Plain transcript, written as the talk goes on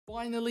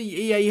Finally,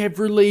 EA have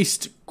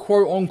released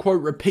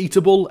quote-unquote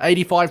repeatable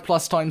 85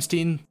 plus times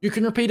 10. You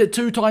can repeat it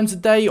 2 times a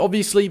day.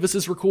 Obviously, this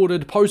is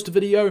recorded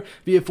post-video,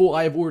 therefore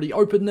I have already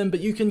opened them, but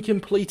you can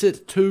complete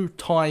it 2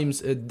 times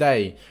a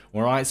day.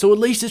 Alright, so at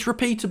least it's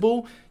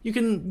repeatable. You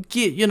can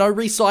get,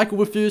 recycle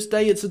the first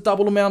day. It's a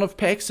double amount of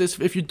packs.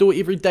 If you do it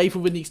every day for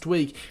the next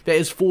week, that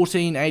is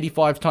 14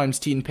 85 times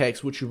 10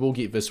 packs, which you will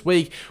get this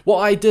week. What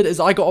I did is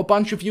I got a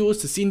bunch of viewers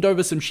to send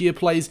over some share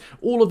plays.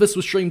 All of this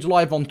was streamed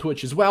live on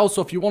Twitch as well,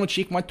 so if you want to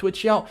check my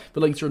Twitch out, the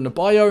links are in the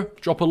bio.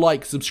 Drop a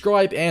like,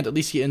 subscribe, and at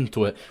least get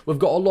into it. We've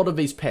got a lot of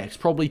these packs,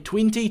 probably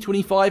 20,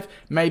 25,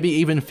 maybe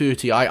even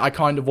 30. I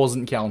kind of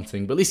wasn't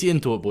counting, but let's get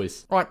into it,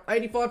 boys. Right,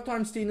 85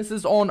 times 10, this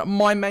is on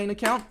my main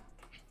account.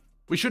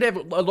 We should have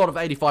a lot of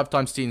 85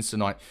 times 10s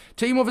tonight.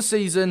 Team of the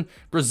season,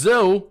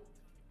 Brazil,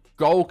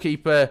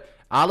 goalkeeper,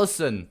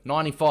 Alisson,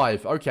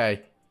 95.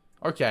 Okay.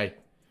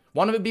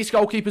 One of the best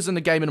goalkeepers in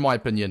the game, in my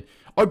opinion.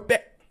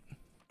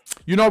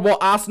 You know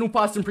what? Arsenal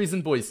past and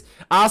present, boys.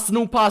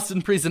 Arsenal past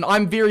and present.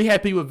 I'm very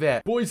happy with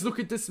that. Boys, look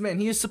at this man.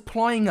 He is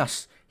supplying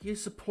us. He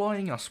is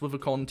supplying us with the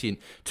content.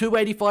 2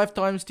 85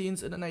 times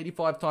 10s and an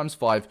 85 times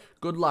 5.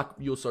 Good luck.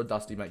 You're so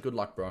dusty, mate. Good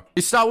luck, bro.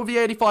 Let's start with the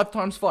 85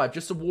 times 5,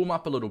 just to warm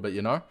up a little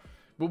bit,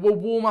 But we'll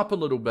warm up a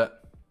little bit.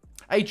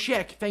 Hey,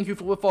 check. Thank you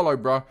for the follow,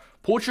 bro.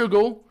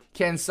 Portugal,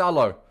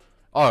 Cancelo.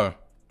 Oh,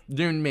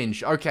 Noon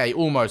Mensch. Okay,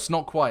 almost.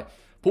 Not quite.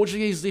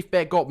 Portuguese left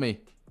back got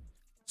me.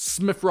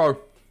 Smith Rowe.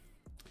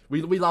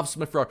 We love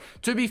Smith Rowe.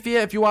 To be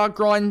fair, if you are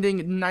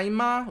grinding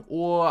Neymar,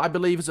 or I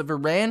believe it's a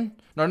Varane.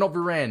 No, not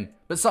Varane.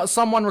 But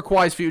someone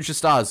requires future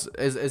stars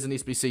as an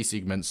SBC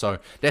segment, so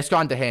that's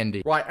kind of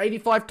handy. Right,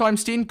 85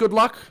 times 10. Good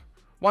luck.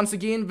 Once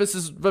again, this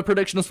is the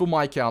prediction is for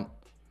my account.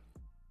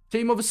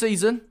 Team of the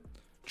season.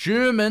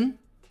 German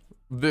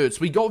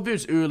Wirtz. We got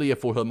Wirtz earlier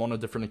for him on a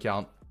different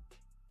account.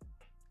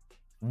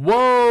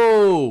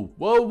 Whoa.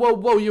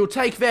 You'll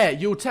take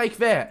that. You'll take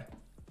that.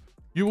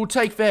 You will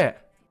take that.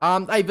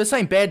 Hey, this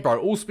ain't bad, bro.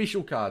 All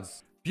special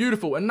cards.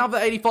 Beautiful. Another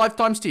 85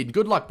 times 10.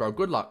 Good luck, bro.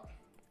 Good luck.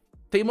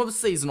 Team of the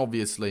season,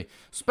 obviously.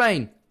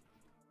 Spain.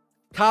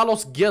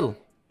 Carlos Gil.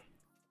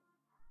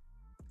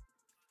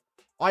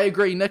 I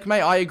agree, Nick,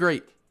 mate. I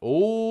agree.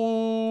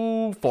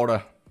 Oh,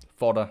 fodder.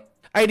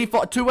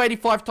 2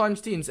 85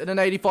 times 10s and an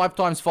 85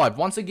 times 5.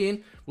 Once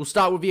again, we'll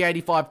start with the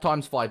 85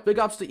 times 5. Big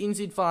ups to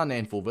NZ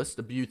Farnan for this,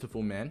 the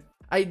beautiful man.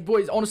 Hey,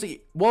 boys,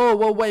 honestly,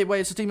 whoa, wait,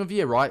 it's a team of the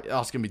year, right? Oh,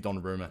 it's going to be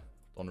Donnarumma.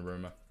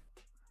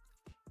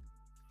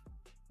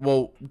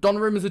 Well,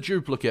 Donnarumma's a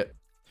duplicate.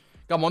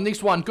 Come on,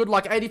 next one. Good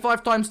luck.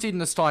 85 times 10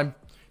 this time.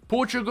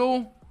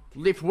 Portugal,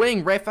 left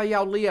wing,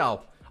 Rafael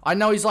Leao. I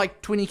know he's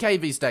like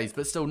 20k these days,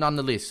 but still,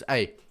 nonetheless.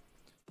 Hey,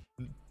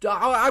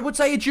 I would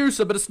say a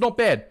juicer, but it's not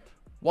bad.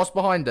 What's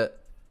behind it?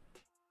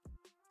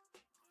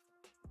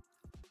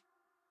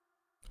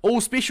 All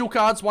special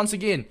cards once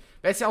again.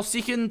 That's our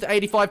second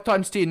 85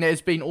 times 10 that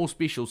has been all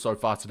special so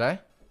far today.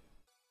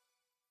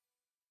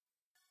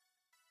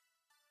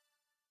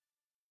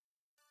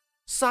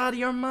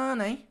 Sadio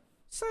Mane.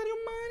 He's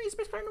the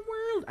best player in the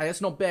world. Hey, that's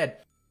not bad.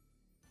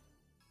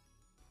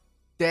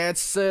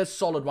 That's a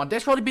solid one.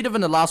 That's probably better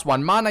than the last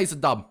one. Mane's a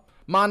dub.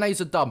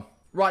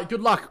 Right,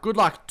 good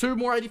luck. 2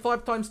 more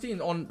 85 times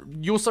 10 on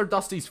You're So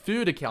Dusty's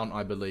 3rd account,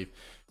 I believe.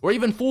 Or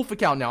even 4th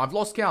account now. I've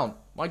lost count.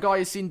 My guy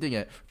is sending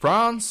it.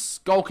 France,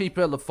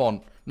 goalkeeper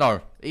Lafont.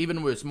 No,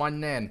 even worse, my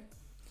nan.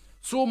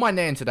 Saw my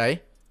nan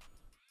today.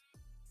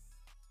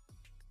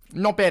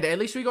 Not bad. At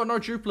least we got no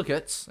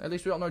duplicates. At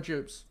least we got no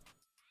dupes.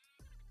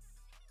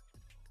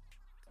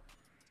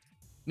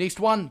 Next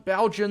one,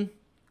 Belgian,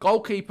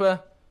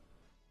 goalkeeper,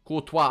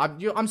 Courtois.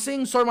 I'm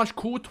seeing so much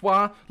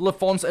Courtois,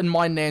 Lafont, and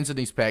my nans in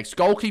these packs.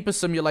 Goalkeeper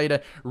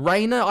Simulator.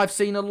 Reina, I've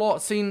seen a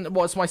lot.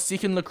 It's my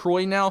second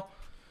LaCroix now.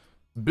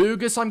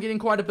 Burgess, I'm getting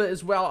quite a bit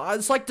as well.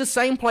 It's like the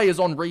same players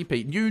on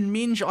repeat. Noon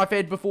Mensch, I've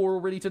had before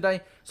already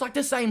today. It's like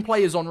the same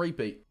players on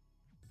repeat.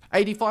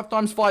 85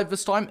 times 5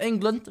 this time.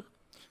 England,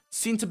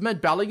 centre mid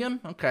Bellingham.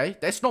 Okay,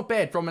 that's not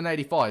bad from an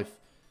 85.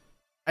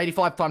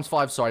 85 times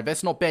 5, sorry.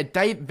 That's not bad.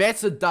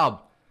 That's a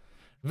dub.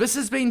 This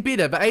has been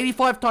better, but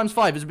 85 times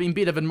 5 has been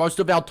better than most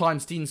of our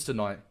times 10s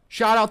tonight.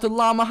 Shout out to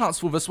Llama Huts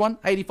for this one.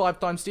 85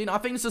 times 10. I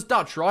think this is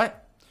Dutch, right?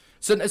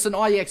 It's an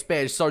IX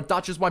badge, so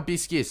Dutch is my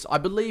best guess. I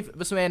believe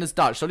this man is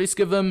Dutch, so let's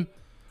give him...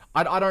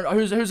 I don't know.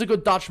 Who's a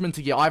good Dutchman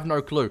to get? I have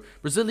no clue.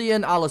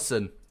 Brazilian,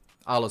 Alisson.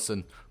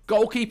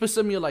 Goalkeeper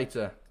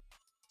Simulator.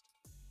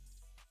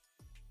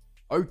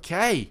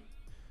 Okay.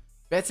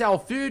 That's our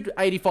 3rd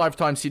 85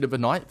 times 10 of the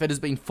night. That has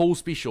been full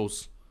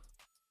specials.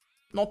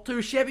 Not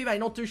too shabby, mate.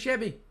 Not too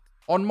shabby.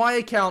 On my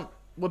account,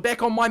 we're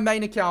back on my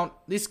main account.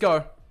 Let's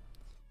go.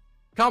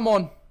 Come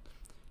on.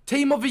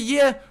 Team of the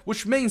year,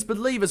 which means,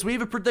 believers, we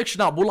have a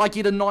prediction up. Will I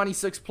get a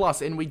 96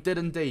 plus? And we did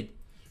indeed.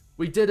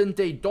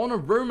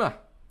 Donnarumma.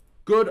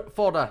 Good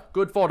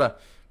fodder.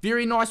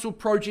 Very nice will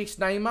project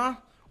Neymar.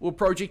 Or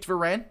project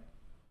Varane.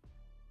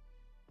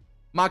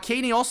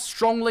 Marquinhos,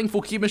 strong link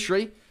for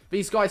chemistry.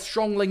 These guys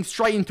strong link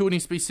straight into an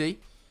SBC.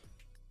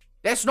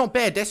 That's not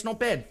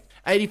bad.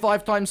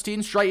 85 times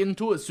 10 straight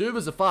into it.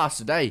 Servers are fast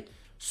today.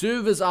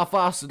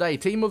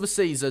 Team of the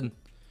season.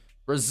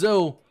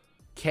 Brazil,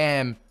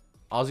 Cam.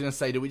 I was going to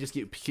say, do we just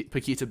get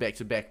Paqueta back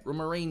to back?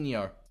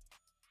 Mourinho.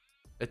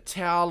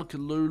 Ital,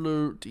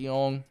 Kalulu, De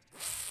Jong.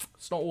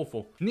 It's not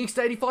awful. Next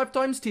 85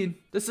 times 10.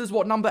 This is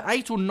what, number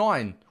 8 or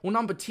 9? Or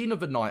number 10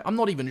 of a night? I'm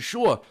not even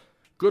sure.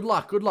 Good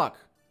luck, good luck.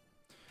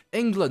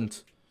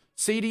 England.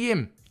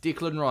 CDM.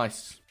 Declan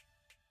Rice.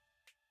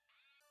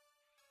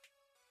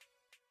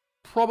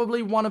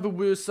 Probably one of the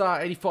worst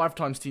 85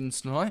 times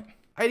 10s tonight.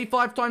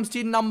 85 times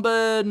 10,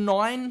 number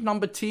 9,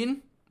 number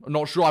 10. I'm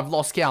not sure, I've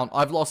lost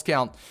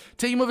count.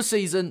 Team of the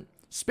season.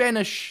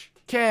 Spanish.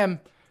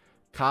 Cam.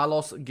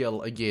 Carlos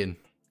Gil again.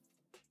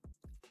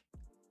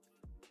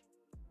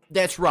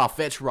 That's rough.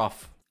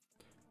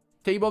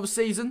 Team of the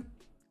season.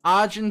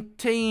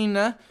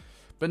 Argentina.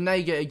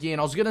 Banega again.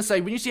 I was going to say,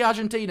 when you see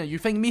Argentina, you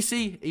think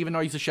Messi, even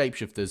though he's a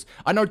shapeshifters.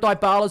 I know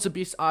Dybala's the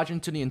best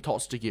Argentinian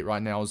tots to get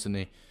right now, isn't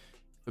he?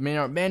 But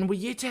man, we're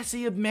yet to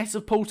see a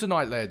massive pull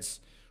tonight, lads.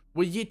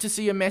 We're yet to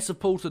see a massive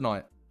pull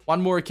tonight.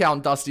 One more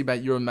account, Dusty,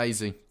 mate. You're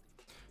amazing.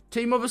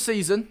 Team of the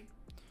season.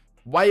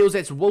 Wales,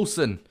 that's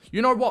Wilson.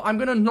 You know what? I'm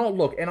going to not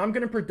look, and I'm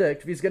going to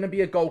predict there's going to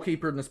be a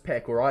goalkeeper in this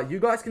pack, alright? You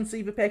guys can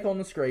see the pack on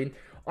the screen.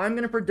 I'm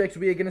going to predict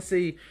we are going to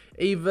see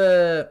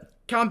either...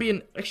 Can't be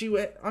in...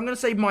 Actually, I'm going to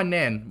say my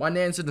nan. My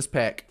nan's in this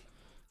pack.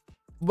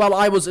 Well,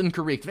 I was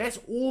incorrect. That's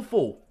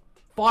awful.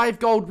 5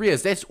 gold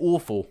rares. That's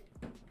awful.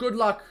 Good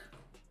luck.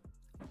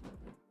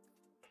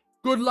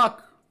 Good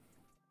luck.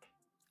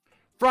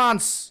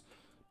 France.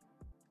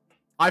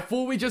 I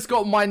thought we just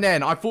got my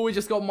nan.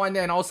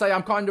 I'll say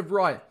I'm kind of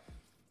right.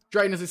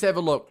 Trainers, let's have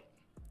a look.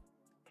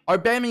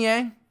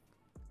 Aubameyang.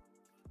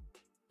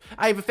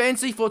 Hey, the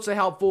fancy foots are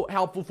helpful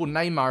for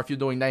Neymar if you're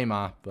doing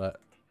Neymar,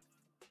 but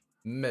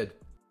mid.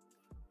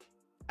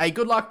 Hey,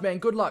 good luck, man.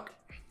 Good luck.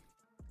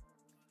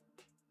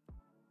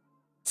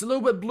 It's a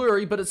little bit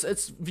blurry, but it's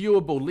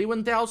viewable.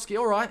 Lewandowski,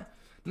 all right.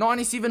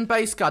 97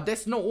 base card.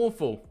 That's not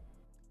awful.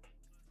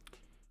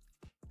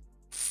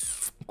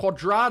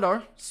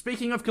 Quadrado.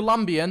 Speaking of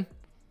Colombian,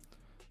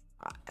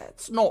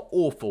 it's not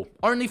awful.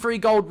 Only 3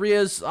 gold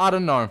rares. I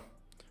don't know.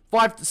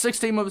 6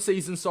 team of the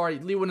season. Sorry,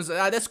 Lewin is.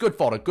 That's good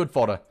fodder. Good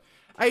fodder.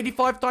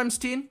 85 times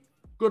 10.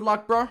 Good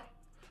luck, bro.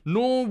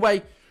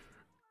 Norway.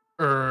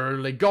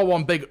 Go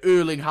on, big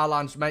Erling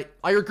Haaland, mate.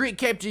 I regret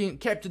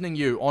captaining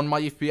you on my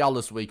FPL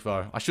this week,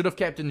 though. I should have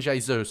captained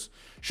Jesus.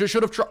 Should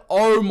have tried.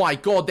 Oh my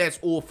god, that's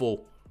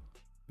awful.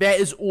 That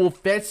is awful.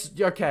 That's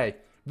okay.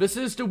 This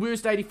is the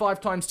worst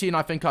 85 times 10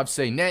 I think I've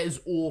seen. That is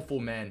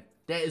awful, man.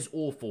 That is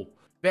awful.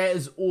 That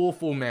is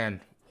awful, man.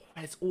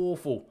 That's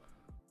awful.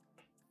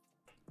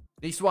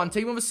 Next one,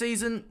 team of the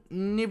season,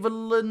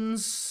 Netherlands,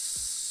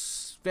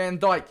 Van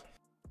Dijk.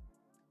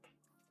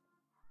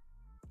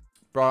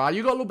 Bro,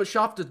 you got a little bit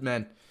shafted,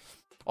 man.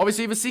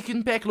 Obviously, the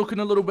second pack looking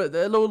a little bit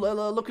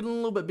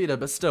better,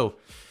 but still.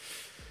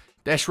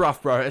 That's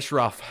rough, bro. That's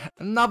rough.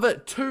 Another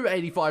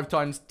 285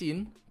 times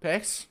 10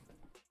 packs.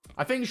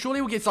 I think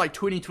surely we'll get like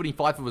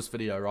 20-25 for this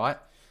video, right?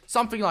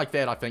 Something like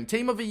that, I think.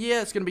 Team of the year,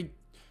 it's going to be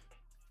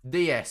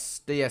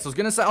DS. I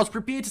was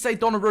prepared to say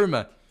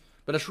Donnarumma,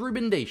 but it's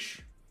Ruben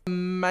Dish.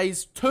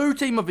 Maze, 2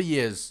 team of the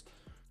years.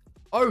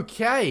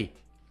 Okay.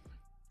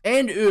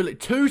 And early,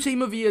 2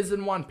 team of the years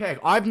in 1 pack.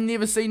 I've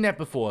never seen that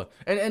before.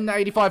 And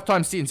 85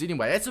 times 10s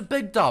anyway. That's a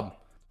big dub.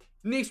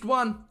 Next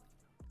one.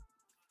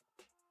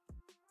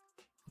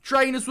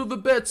 Trainers with the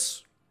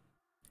bits.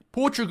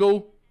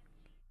 Portugal.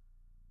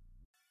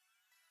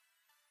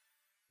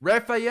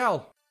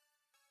 Rafael.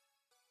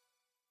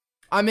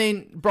 I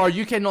mean, bro,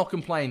 you cannot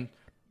complain.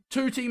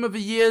 2 team of the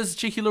years,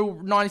 cheeky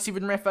little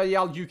 97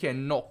 Rafael, you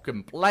cannot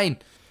complain.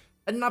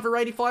 Another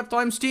 85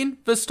 times 10,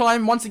 this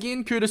time, once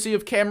again, courtesy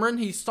of Cameron.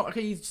 He's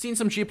seen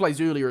some share plays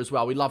earlier as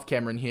well. We love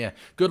Cameron here.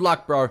 Good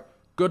luck, bro.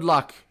 Good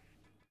luck.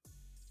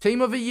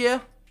 Team of the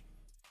year,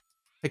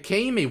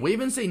 Hakimi. We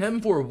haven't seen him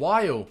for a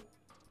while.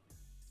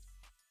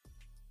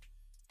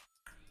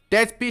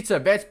 That's better,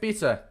 that's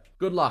better.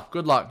 Good luck,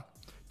 good luck.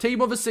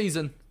 Team of the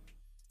season,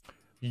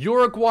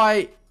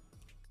 Uruguay.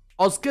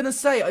 I was gonna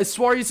say,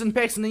 Suarez in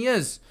packs, and he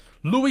is.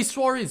 Luis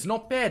Suarez,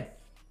 not bad.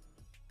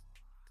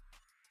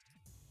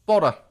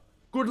 Fodder.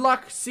 Good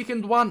luck,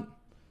 second one.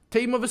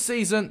 Team of the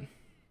season,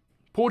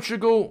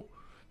 Portugal,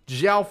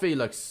 João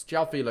Felix.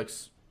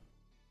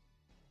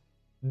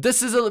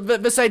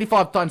 This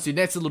 85 times 10,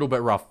 that's a little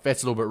bit rough.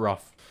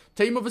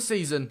 Team of the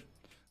season,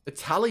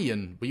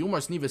 Italian. We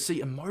almost never see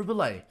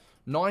Immobile.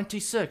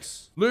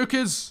 96.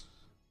 Lurkers.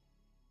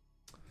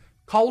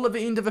 Cole at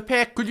the end of the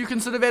pack. Could you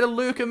consider that a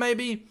lurker,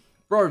 maybe?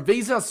 Bro,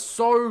 these are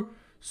so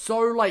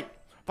like...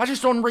 If I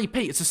just on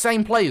repeat, it's the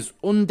same players.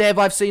 Undev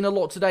I've seen a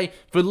lot today.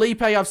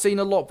 Felipe I've seen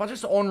a lot. If I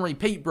just on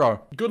repeat,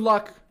 bro. Good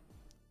luck.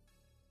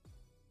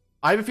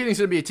 I have a feeling it's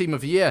going to be a team of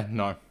the year.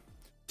 No.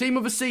 Team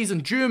of the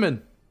season,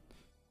 German.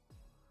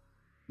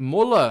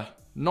 Muller,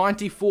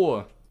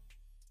 94.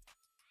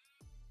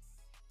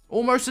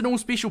 Almost an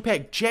all-special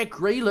pack. Jack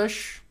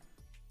Grealish,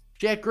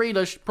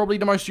 probably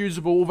the most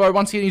usable. Although,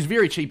 once again, he's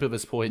very cheap at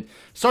this point.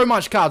 So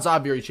much cards are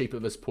very cheap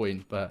at this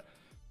point, but...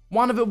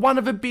 One of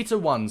the better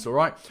ones,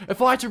 alright?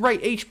 If I had to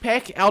rate each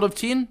pack out of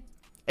 10,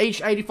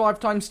 Each 85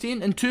 times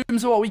 10. In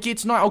terms of what we get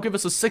tonight, I'll give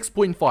us a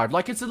 6.5.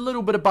 Like, it's a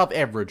little bit above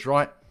average,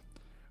 right?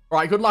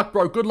 Alright, good luck,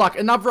 bro. Good luck.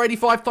 Another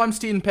 85 times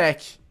 10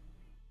 pack.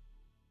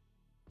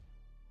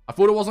 I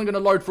thought it wasn't going to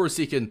load for a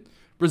second.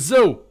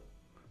 Brazil.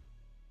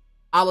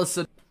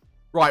 Alisson.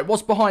 Right,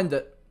 what's behind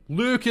it?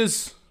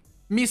 Lucas.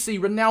 Messi,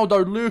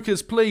 Ronaldo,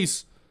 Lucas,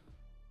 please.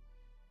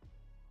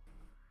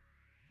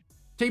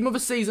 Team of the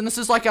season. This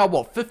is like our,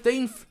 what,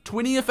 15th,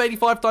 20th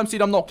 85 times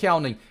 10? I'm not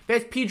counting.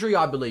 That's Pedri,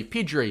 I believe.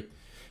 Pedri.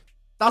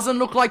 Doesn't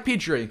look like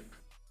Pedri.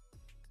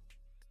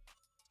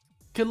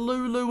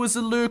 Kalulu is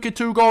a Luka,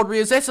 2 gold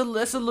rares. That's a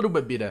little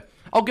bit better.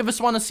 I'll give this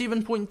one a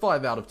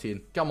 7.5 out of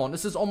 10. Come on,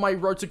 this is on my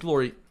road to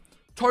glory.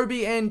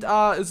 Toby and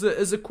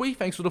is it Qui?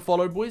 Thanks for the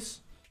follow,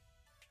 boys.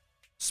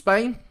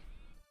 Spain.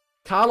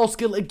 Carlos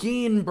Gil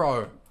again,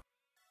 bro.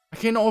 I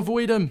cannot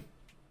avoid him.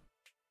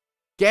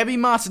 Gabby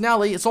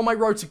Martinelli. It's on my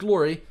road to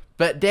glory.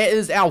 But that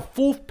is our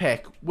 4th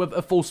pack with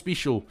a full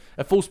special.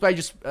 A full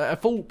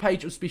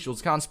page of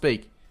specials. Can't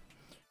speak.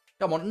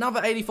 Come on,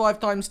 another 85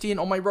 times 10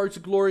 on my road to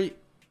glory.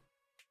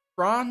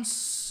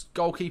 France.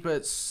 Goalkeeper,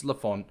 it's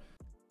Lafont.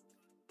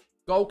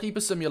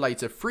 Goalkeeper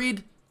simulator.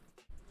 Fred.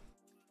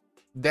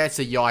 That's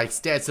a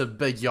yikes. That's a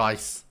big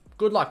yikes.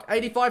 Good luck.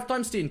 85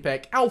 times 10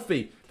 pack.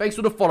 Alfie. Thanks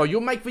for the follow.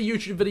 You'll make the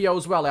YouTube video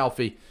as well,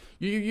 Alfie.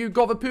 You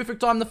got the perfect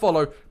time to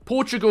follow.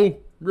 Portugal.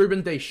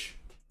 Ruben Dish.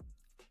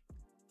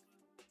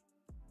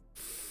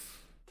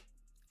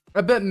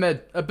 A bit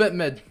mid. A bit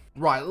mid.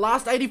 Right.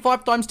 Last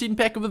 85 times 10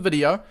 pack of the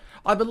video.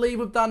 I believe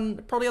we've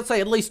done, probably I'd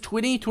say at least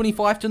 20,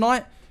 25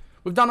 tonight.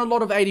 We've done a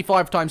lot of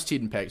 85 times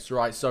 10 packs,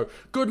 right? So,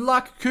 good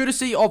luck.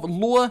 Courtesy of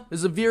Law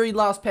is the very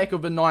last pack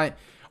of the night.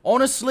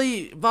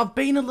 Honestly, they've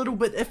been a little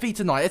bit iffy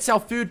tonight. It's our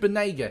 3rd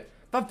Benega.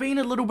 They've been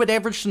a little bit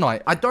average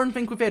tonight. I don't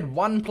think we've had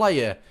one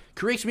player.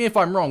 Correct me if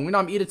I'm wrong. When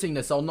I'm editing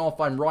this, I'll know if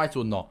I'm right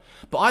or not.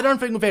 But I don't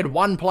think we've had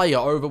one player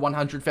over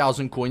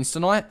 100,000 coins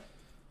tonight.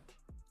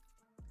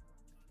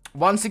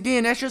 Once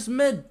again, that's just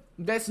mid.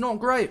 That's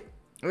not great.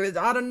 I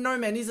don't know,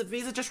 man.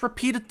 These are just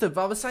repetitive.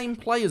 They're the same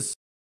players.